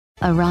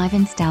Arrive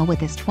in style with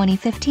this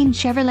 2015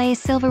 Chevrolet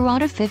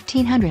Silverado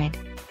 1500.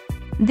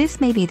 This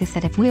may be the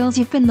set of wheels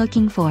you've been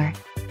looking for.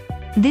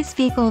 This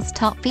vehicle's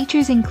top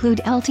features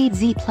include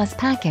LTZ Plus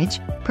package,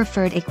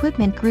 preferred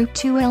equipment Group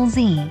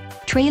 2LZ,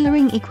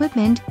 trailering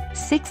equipment,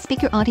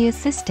 6-speaker audio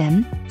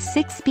system,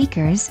 6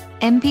 speakers,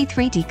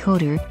 MP3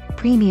 decoder,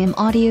 premium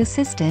audio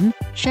system,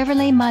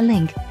 Chevrolet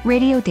MyLink,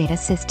 radio data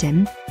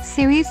system,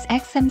 Sirius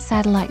XM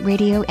satellite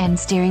radio and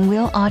steering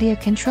wheel audio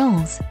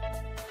controls.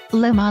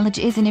 Low mileage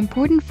is an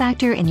important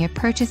factor in your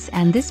purchase,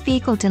 and this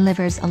vehicle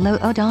delivers a low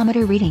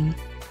odometer reading.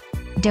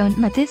 Don't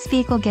let this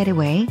vehicle get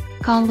away.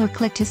 Call or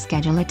click to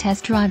schedule a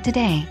test drive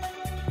today.